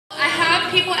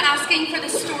people asking for the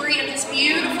story of this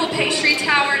beautiful pastry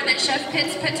tower that Chef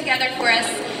Pitts put together for us.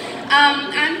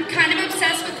 I'm kind of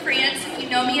obsessed with France. If you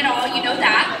know me at all, you know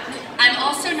that. I'm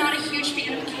also not a huge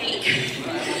fan of cake,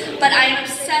 but I am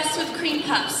obsessed with cream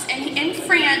puffs. And in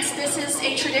France, this is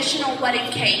a traditional wedding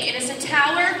cake. It is a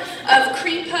tower of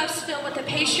cream puffs filled with a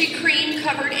pastry cream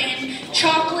covered in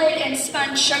chocolate and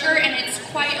spun sugar, and it's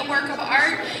quite a work of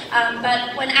art.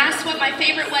 But when asked what my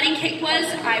favorite wedding cake was,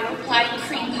 I replied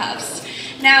cream puffs.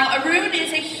 Now, Arun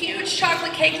is a huge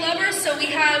chocolate cake lover, so we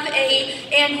have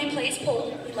and he plays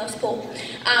pool. He loves pool.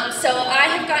 So I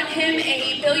have got him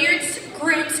a billiards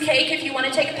groom's cake. If you want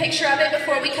to take a picture of it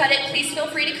before we cut it, please feel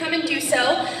free to come and do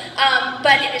so.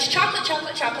 But it is chocolate,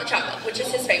 chocolate, chocolate, chocolate, which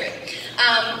is his favorite.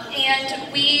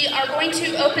 And we are going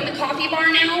to open the coffee bar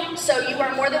now, so you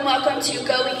are more than welcome to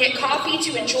go and get coffee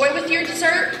to enjoy with your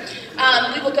dessert.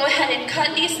 We will go ahead and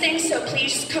cut these things, so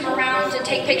please come around and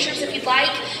take pictures if you'd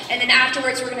like, and then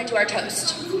afterwards we're going to do our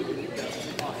toast.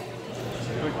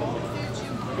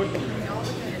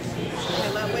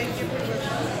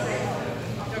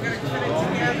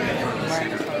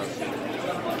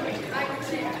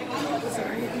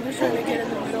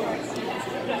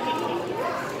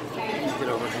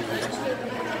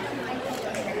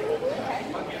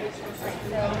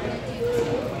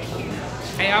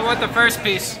 Hey, I want the first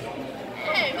piece.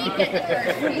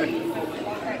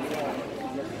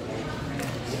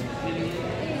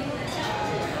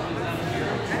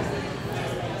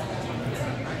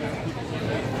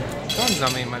 Comes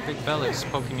on me, my big belly's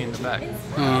poking in the back.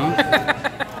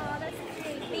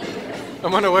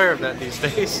 I'm unaware of that these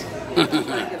days.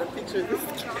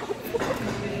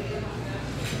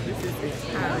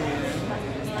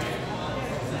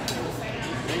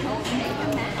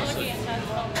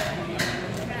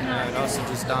 It also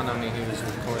just dawned on me he was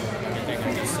recording everything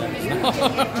I just said.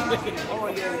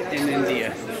 In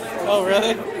India. Oh,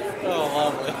 really? Oh,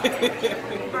 lovely.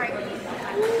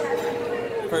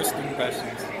 First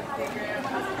impressions.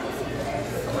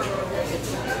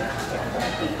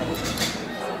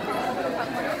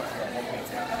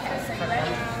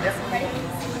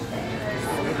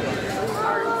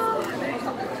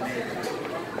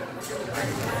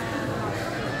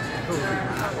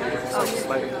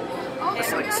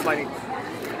 It's like sliding.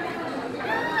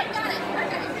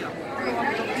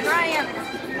 Here I am.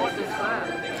 What is that?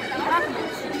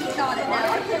 Got it now.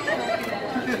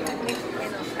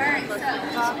 Alright, so.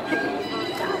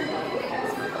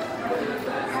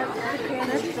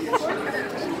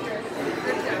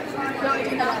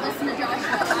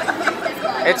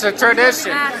 It's a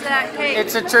tradition.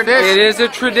 It's a tradition. It is a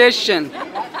tradition.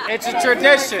 It's a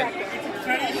tradition.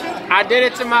 I did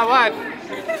it to my wife.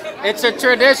 It's a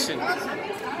tradition.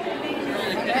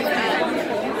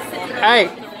 Hey,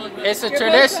 it's a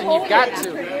tradition. You've got to.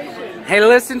 Hey,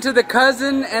 listen to the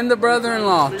cousin and the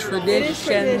brother-in-law.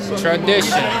 Tradition.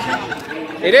 Tradition.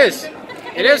 It is.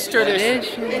 It is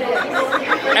tradition.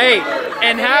 Hey,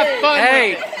 and have fun.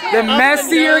 Hey, the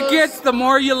messier it gets, the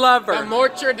more you love her. The more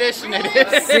tradition it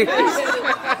is.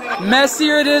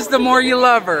 Messier it is, the more you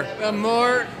love her. The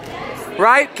more.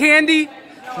 Right, Candy?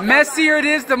 Messier it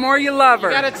is, the more you love her.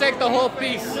 You gotta take the whole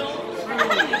piece.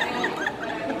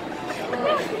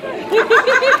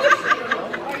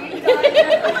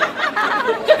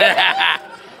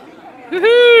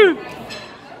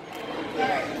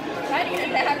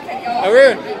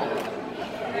 Arun.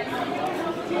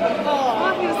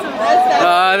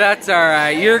 Oh, that's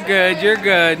alright. You're good, you're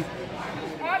good.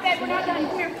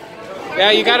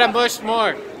 Yeah, you gotta push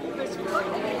more.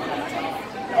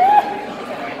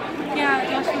 Yeah,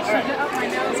 Josh shoved it up my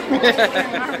nose.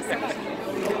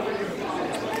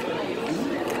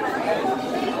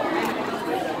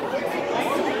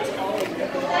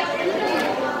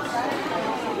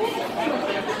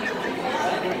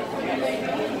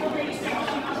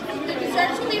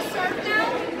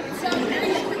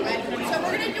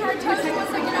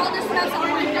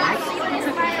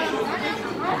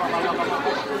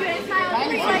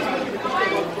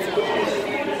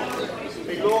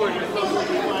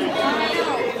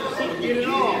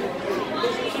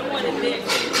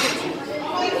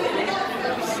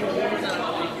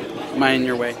 Am I in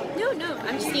your way? No, no,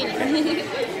 I'm just eating.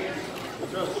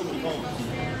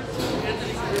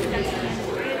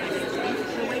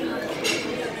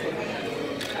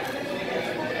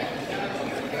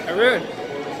 Arun,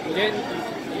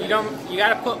 you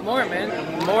gotta put more, man.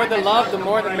 The more the love, the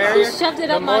more the merrier. He shoved it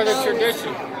the up more my the nose.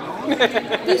 tradition.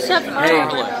 He shoved it Hey.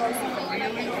 up my nose.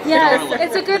 Yes,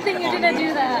 it's a good thing you didn't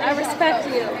do that. I respect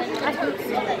you.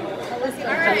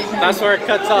 That's where it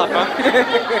cuts off, huh?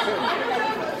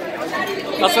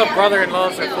 That's what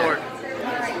brother-in-laws are for.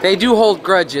 They do hold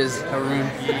grudges, Haroon.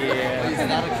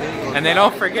 Yeah. And they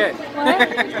don't forget.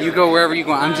 You go wherever you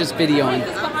go. I'm just videoing.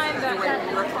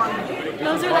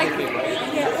 Those are like,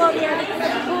 yeah, well, yeah, the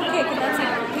whole cake, and that's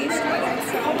like pastry and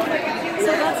stuff.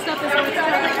 So that stuff is what's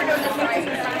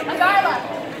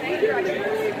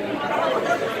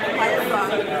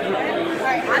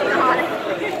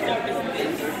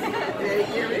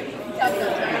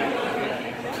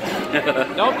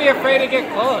Don't be afraid to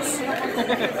get close.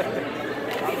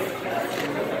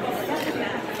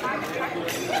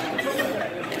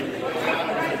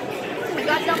 I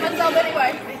got done myself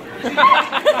anyway. All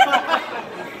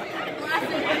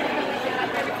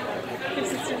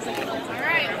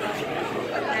right.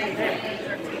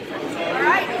 All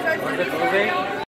right.